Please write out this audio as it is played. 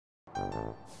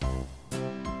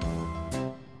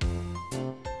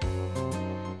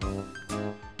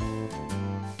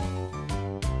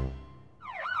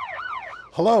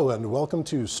Hello and welcome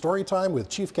to Storytime with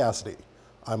Chief Cassidy.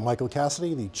 I'm Michael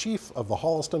Cassidy, the Chief of the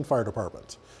Holliston Fire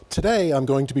Department. Today I'm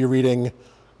going to be reading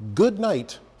Good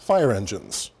Night, Fire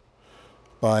Engines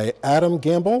by Adam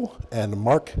Gamble and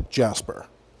Mark Jasper.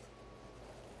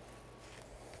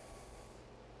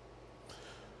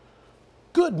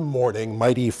 Good morning,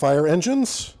 mighty fire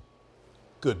engines.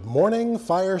 Good morning,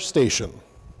 fire station.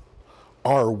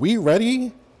 Are we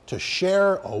ready to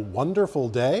share a wonderful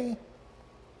day?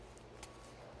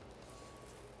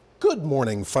 Good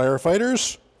morning,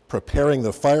 firefighters, preparing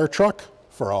the fire truck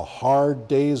for a hard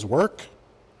day's work.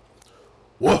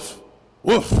 Woof,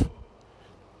 woof.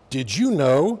 Did you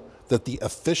know that the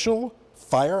official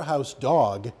firehouse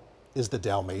dog is the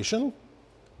Dalmatian?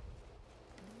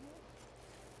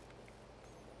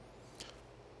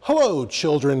 Hello,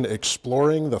 children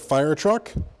exploring the fire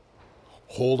truck.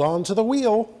 Hold on to the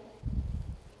wheel.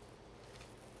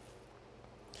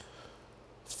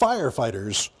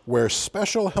 Firefighters wear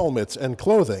special helmets and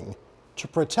clothing to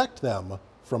protect them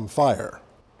from fire.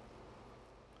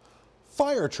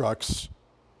 Fire trucks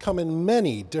come in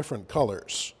many different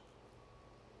colors.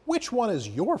 Which one is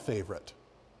your favorite?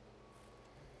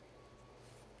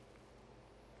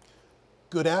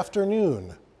 Good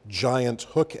afternoon, giant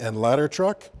hook and ladder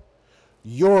truck.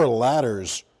 Your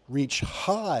ladders reach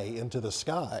high into the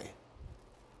sky.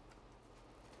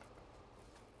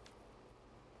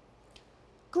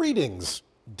 Greetings,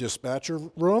 dispatcher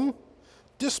room.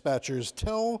 Dispatchers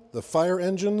tell the fire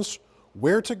engines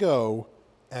where to go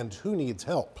and who needs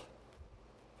help.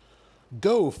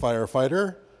 Go,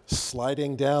 firefighter,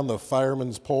 sliding down the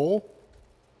fireman's pole.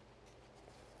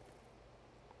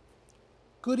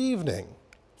 Good evening,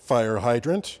 fire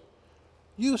hydrant.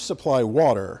 You supply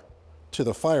water to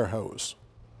the fire hose.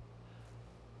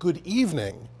 Good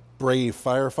evening, brave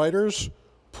firefighters,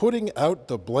 putting out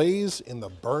the blaze in the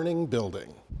burning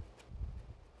building.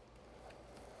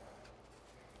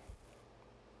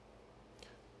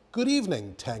 Good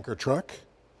evening, tanker truck.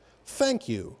 Thank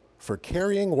you for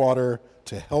carrying water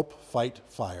to help fight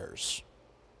fires.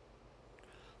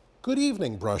 Good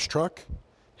evening, brush truck,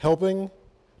 helping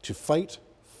to fight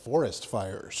forest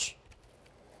fires.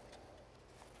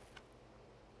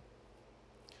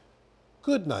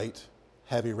 Good night,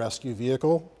 heavy rescue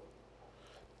vehicle,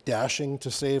 dashing to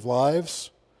save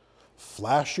lives.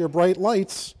 Flash your bright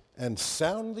lights and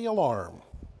sound the alarm.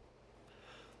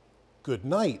 Good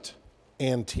night,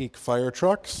 antique fire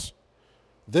trucks.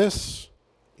 This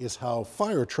is how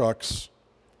fire trucks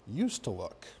used to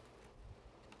look.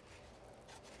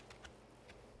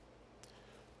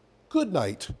 Good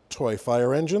night, toy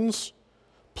fire engines.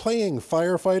 Playing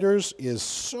firefighters is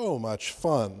so much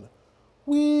fun.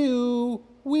 Wee-oo,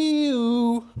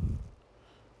 wee-oo.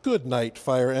 Good night,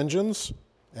 fire engines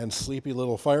and sleepy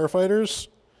little firefighters.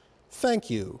 Thank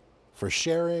you for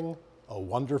sharing a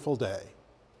wonderful day.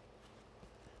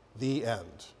 The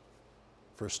end.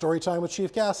 For Storytime with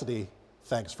Chief Cassidy,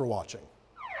 thanks for watching.